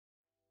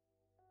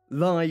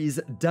Lies,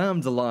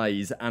 damned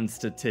lies, and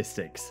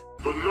statistics.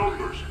 The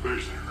numbers,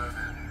 basically.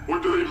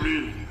 What do they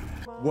mean?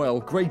 While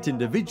great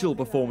individual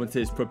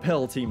performances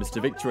propel teams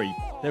to victory,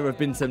 there have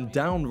been some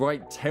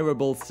downright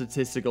terrible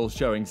statistical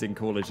showings in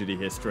Call of Duty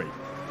history.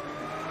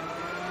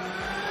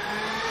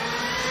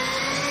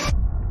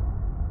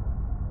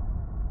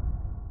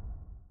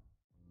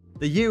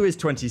 The year is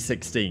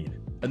 2016,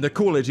 and the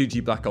Call of Duty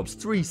Black Ops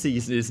 3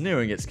 season is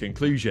nearing its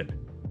conclusion.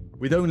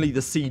 With only the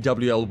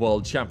CWL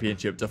World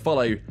Championship to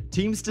follow,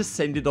 teams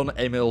descended on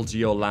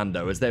MLG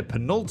Orlando as their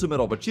penultimate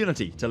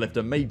opportunity to lift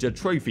a major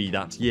trophy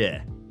that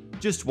year.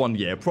 Just 1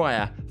 year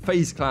prior,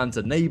 FaZe Clan's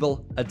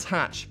Enable,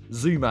 Attach,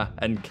 Zoomaa,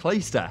 and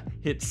Clayster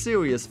hit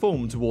serious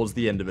form towards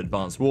the end of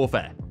Advanced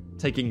Warfare,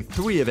 taking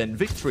 3 event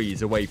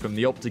victories away from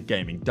the OpTic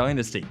Gaming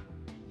dynasty.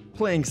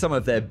 Playing some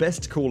of their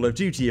best Call of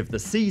Duty of the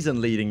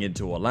season leading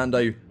into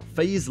Orlando,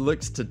 FaZe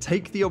looked to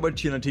take the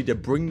opportunity to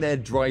bring their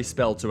dry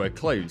spell to a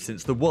close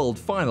since the World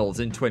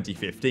Finals in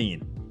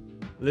 2015.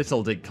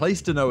 Little did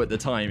Clayster know at the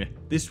time,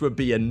 this would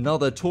be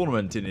another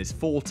tournament in his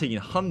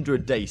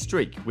 1,400-day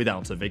streak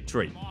without a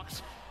victory.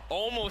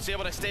 Almost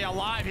able to stay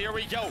alive, here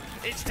we go.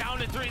 It's down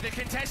to 3, the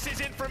contest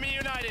is in from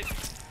E-United.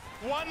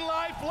 1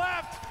 life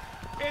left,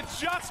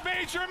 it's just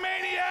Major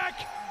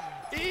Maniac.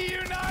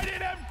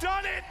 E-United have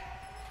done it.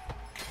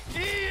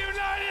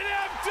 E-United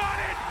have done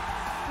it!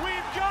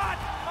 We've got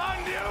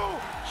a new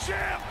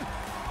champ!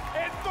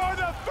 And for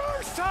the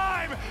first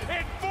time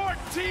in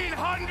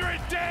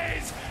 1,400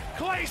 days,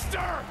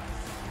 Clayster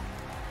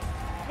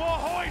will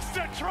hoist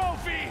a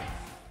trophy!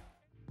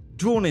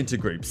 Drawn into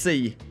Group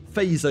C,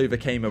 FaZe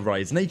overcame a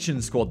Rise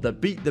Nation squad that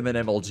beat them in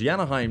MLG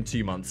Anaheim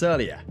 2 months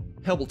earlier,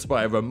 helped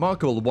by a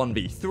remarkable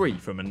 1v3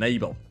 from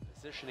Enable.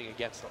 Positioning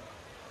against them.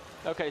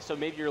 Okay, so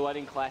maybe you're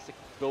letting Classic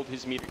build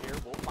his meter here.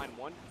 We'll find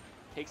one.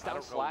 Takes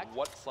down Slack. I don't know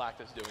what Slack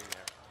is doing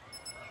there.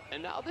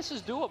 And now this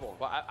is doable.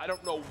 Well, I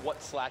don't know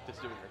what Slack is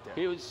doing right there.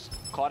 He was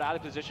caught out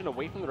of position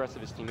away from the rest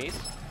of his teammates.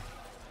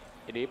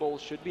 Enable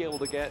should be able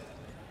to get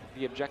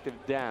the objective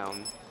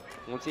down.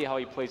 Let's see how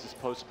he plays his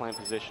post-plant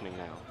positioning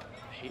now.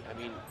 I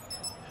mean,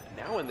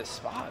 now in this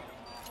spot,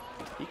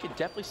 he can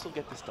definitely still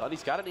get this done.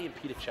 He's got an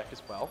EMP to check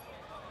as well.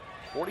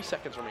 40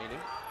 seconds remaining.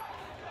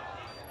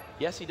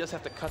 Yes, he does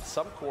have to cut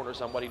some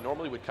corners on what he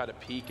normally would kind of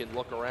peek and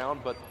look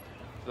around, but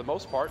for the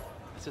most part,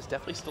 this is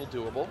definitely still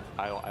doable.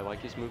 I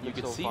like his movement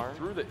so far. You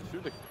can see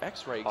through the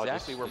X-ray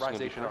exactly where Rise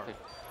Nation are.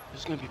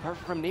 This is going to be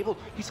perfect from Enable.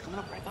 He's coming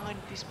up right behind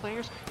these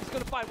players. He's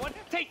going to find one.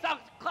 Takes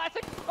out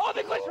Classic. Oh,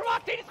 the glitch from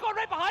Octane is going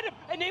right behind him.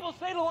 Enable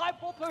staying alive.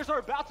 Both players are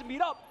about to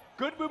meet up.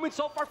 Good movement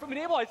so far from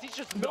Enable as he's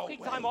just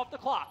milking time off the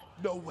clock.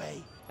 No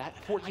way. That's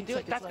going to do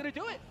it.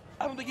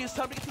 I don't think he has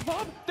time to get to the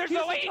bomb. There's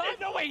no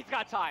way he's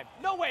got time.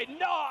 No way.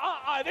 No,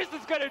 this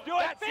is going to do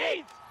it.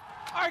 FaZe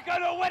are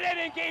going to win it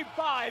in Game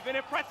 5. An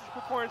impressive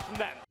performance from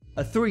them.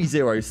 A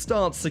 3-0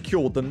 start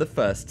secured them the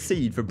first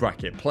seed for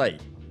bracket play,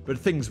 but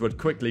things would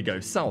quickly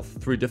go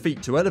south through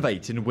defeat to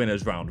Elevate in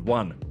Winners Round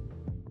 1.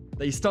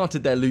 They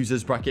started their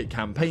losers bracket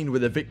campaign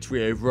with a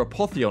victory over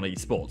Apotheon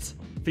Esports,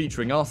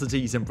 featuring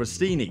Arcetes and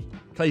Pristini,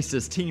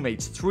 Clayster's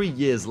teammates 3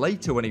 years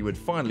later when he would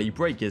finally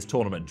break his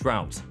tournament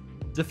drought.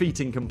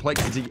 Defeating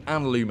Complexity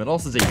and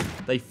Luminosity,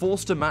 they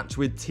forced a match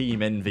with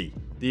Team Envy,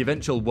 the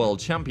eventual world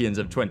champions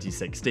of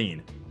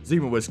 2016.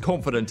 zoomaa was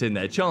confident in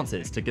their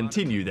chances to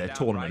continue their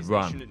tournament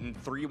run. In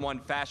 3-1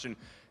 fashion,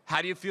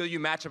 how do you feel you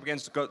match up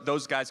against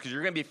those guys? Because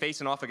you're going to be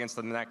facing off against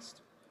them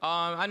next.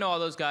 I know all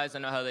those guys. I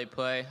know how they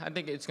play. I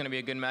think it's going to be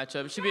a good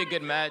matchup. It should be a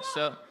good match,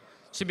 so it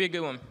should be a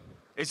good one.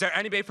 Is there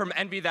anybody from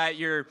Envy that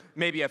you're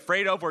maybe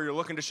afraid of or you're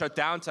looking to shut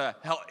down to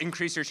help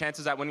increase your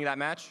chances at winning that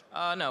match?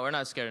 No, we're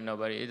not scared of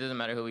nobody. It doesn't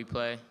matter who we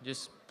play.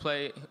 Just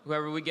play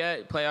whoever we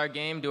get, play our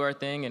game, do our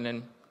thing, and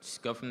then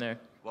just go from there.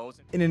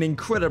 In an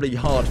incredibly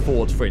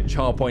hard-fought Fringe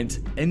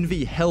hardpoint,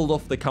 Envy held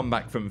off the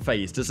comeback from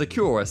FaZe to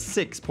secure a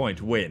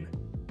 6-point win.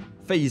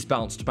 FaZe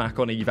bounced back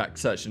on evac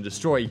Search and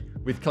Destroy,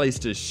 with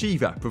Clayster's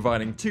Shiva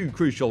providing 2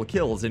 crucial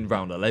kills in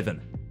round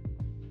 11.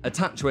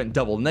 Attach went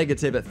double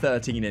negative at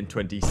 13 and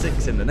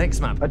 26 in the next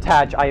map.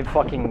 Attach, I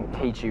fucking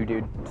hate you,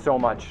 dude, so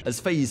much.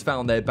 As FaZe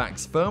found their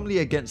backs firmly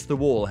against the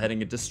wall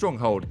heading into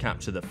Stronghold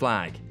Capture the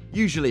Flag.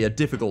 Usually a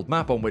difficult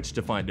map on which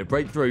to find a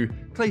breakthrough,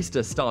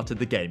 Clayster started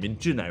the game in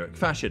generic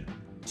fashion.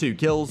 2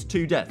 kills,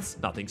 2 deaths,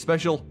 nothing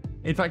special.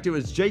 In fact, it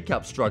was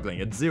Jacob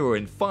struggling at 0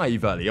 in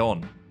 5 early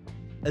on.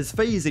 As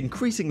FaZe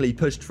increasingly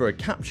pushed for a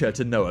capture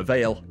to no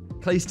avail,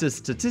 Clayster's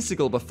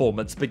statistical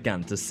performance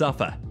began to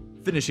suffer,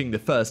 finishing the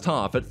first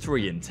half at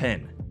 3 in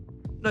 10.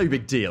 No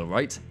big deal,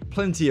 right?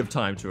 Plenty of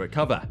time to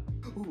recover.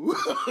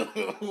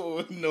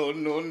 No.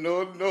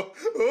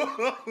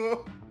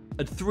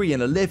 At 3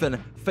 in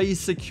 11, FaZe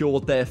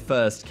secured their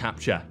first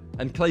capture,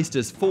 and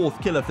Clayster's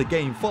 4th kill of the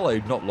game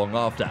followed not long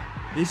after.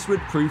 This would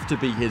prove to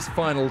be his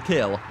final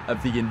kill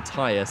of the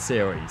entire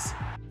series.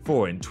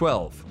 4 in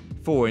 12,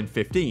 4 in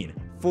 15,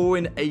 4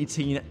 in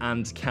 18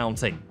 and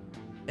counting.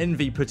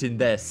 Envy put in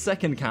their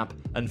second cap,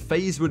 and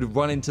FaZe would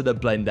run into the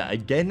blender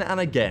again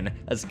and again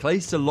as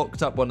Clayster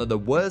locked up one of the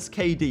worst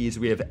KDs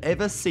we have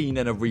ever seen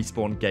in a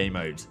respawn game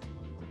mode.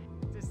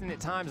 Consistent at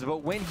times,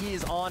 but when he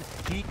is on,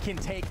 he can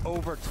take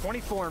over.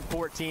 24 and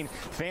 14.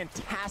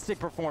 Fantastic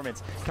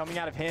performance coming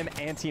out of him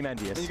and Team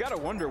Envious. And you got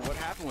to wonder what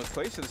happened with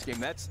Clayster this game.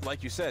 That's,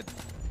 like you said,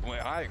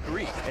 well, I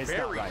agree. It's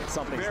not right.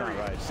 Something's not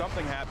right.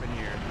 Something happened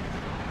here.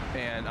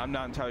 And I'm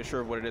not entirely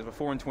sure of what it is, but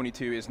 4 and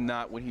 22 is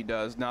not what he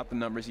does, not the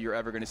numbers you're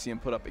ever going to see him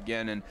put up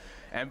again, and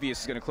Envious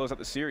is going to close out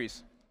the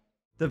series.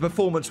 The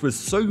performance was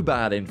so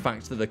bad, in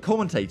fact, that the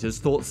commentators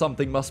thought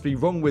something must be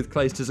wrong with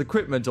Clayster's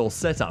equipment or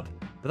setup,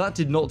 but that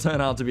did not turn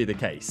out to be the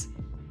case.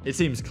 It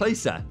seems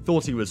Clayster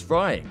thought he was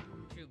frying.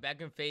 Back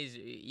in FaZe,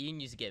 Ian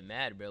used to get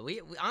mad, bro.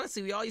 We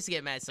honestly, we all used to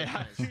get mad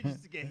sometimes. Yeah, we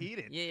used to get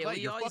heated. Yeah, Clay,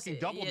 we you're all used fucking to,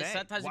 double name.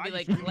 sometimes Why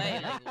we'd be like,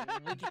 Clay,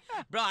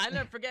 bro, I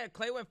never forget,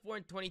 Clay went 4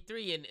 and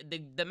 23,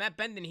 and the Matt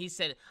Bendon, he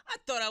said, I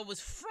thought I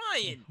was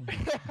frying.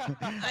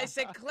 I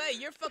said, Clay,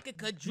 you're fucking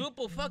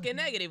quadruple fucking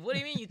negative. What do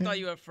you mean you thought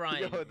you were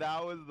frying? Yo,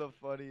 that was the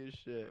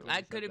funniest shit.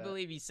 I couldn't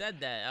believe he said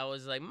that. I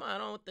was like, man, I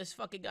don't want this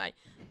fucking guy.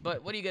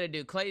 But what are you gonna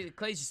do?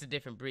 Clay's just a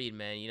different breed,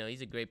 man. You know,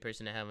 he's a great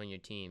person to have on your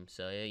team.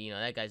 So, you know,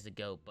 that guy's the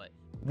GOAT, but...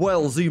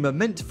 While zoomaa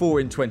meant 4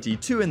 in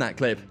 22 in that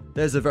clip,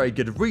 there's a very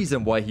good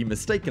reason why he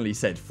mistakenly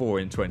said 4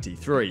 in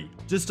 23.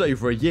 Just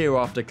over a year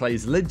after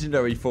Clay's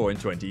legendary 4 in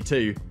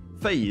 22,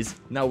 FaZe,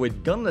 now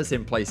with Gunless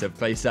in place of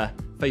Clayster,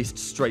 faced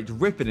straight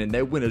ripping in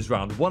their winners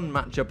round 1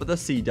 matchup at the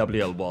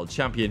CWL World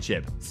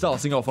Championship.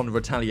 Starting off on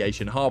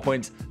retaliation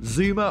hardpoint,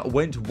 zoomaa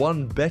went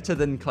one better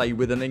than Clay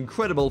with an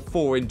incredible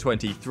 4 in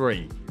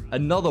 23.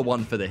 Another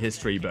one for the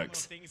history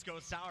books. Things go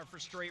sour for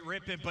straight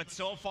ripping, but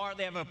so far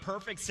they have a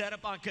perfect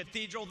setup on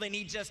Cathedral. They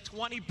need just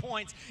 20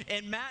 points.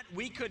 And Matt,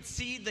 we could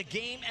see the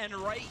game end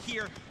right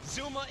here.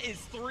 zoomaa is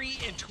 3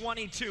 in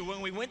 22.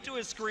 When we went to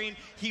his screen,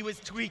 he was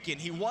tweaking.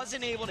 He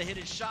wasn't able to hit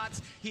his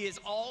shots. He is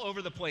all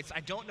over the place. I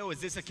don't know, is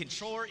this a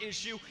controller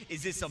issue?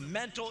 Is this a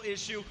mental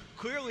issue?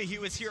 Clearly he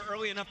was here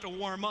early enough to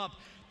warm up.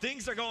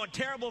 Things are going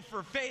terrible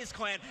for FaZe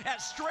Clan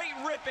as straight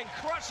ripping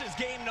crushes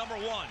game number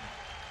 1.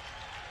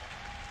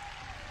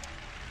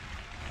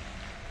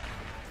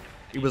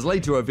 It was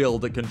later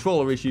revealed that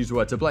controller issues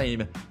were to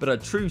blame, but a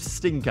true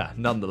stinker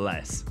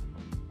nonetheless.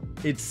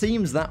 It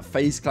seems that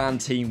FaZe Clan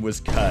team was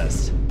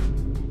cursed.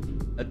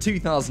 At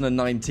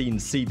 2019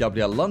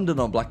 CWL London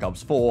on Black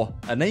Ops 4,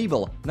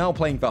 Enable, now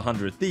playing for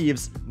 100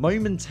 Thieves,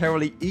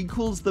 momentarily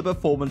equals the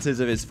performances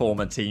of his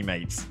former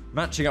teammates.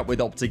 Matching up with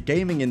OpTic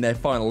Gaming in their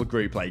final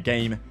group play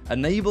game,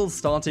 Enable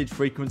started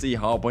frequency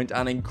hardpoint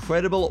an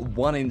incredible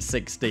 1 in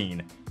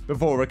 16.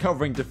 Before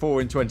recovering to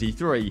 4 in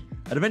 23,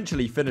 and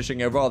eventually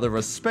finishing a rather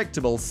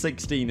respectable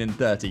 16 in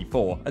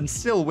 34, and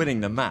still winning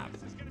the map.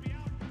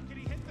 Can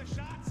he hit the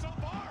shots so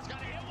far? He's got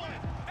to hit one.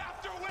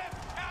 After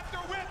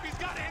whip, he's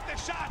got to hit the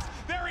shots.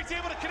 There he's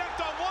able to connect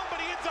on one, but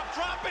he ends up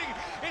dropping.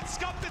 It's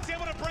Scump that's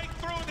able to break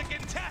through. The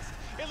contest,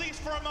 at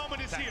least for a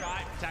moment, is here.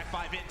 Tac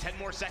 5 in, 10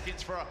 more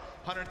seconds for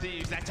 100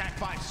 Thieves. That Tac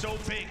 5 so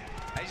big.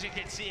 As you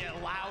can see, it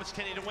allows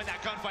Kenny to win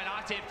that gunfight.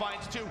 Octane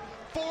finds 2.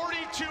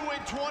 42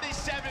 and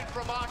 27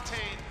 from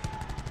Octane.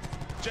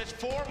 Just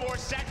 4 more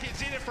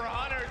seconds in it for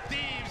 100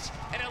 Thieves,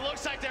 and it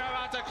looks like they're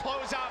about to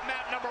close out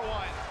map number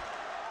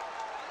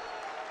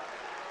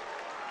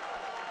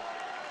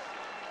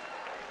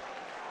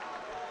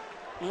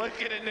 1.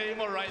 Look at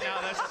Enable right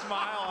now, the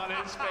smile on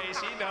his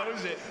face, he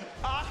knows it.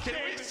 Can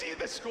we see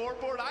the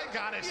scoreboard? I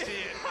gotta see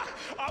it.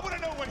 I want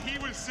to know what he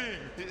was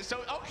seeing. So,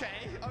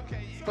 okay.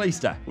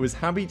 Clayster was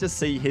happy to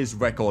see his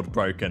record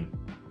broken.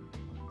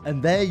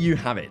 And there you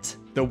have it,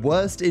 the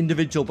worst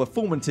individual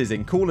performances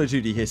in Call of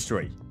Duty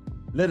history.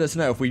 Let us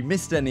know if we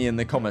missed any in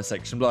the comment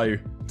section below.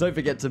 Don't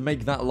forget to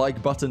make that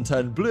like button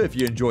turn blue if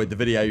you enjoyed the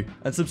video,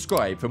 and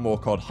subscribe for more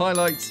COD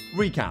highlights,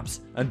 recaps,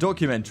 and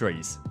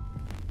documentaries.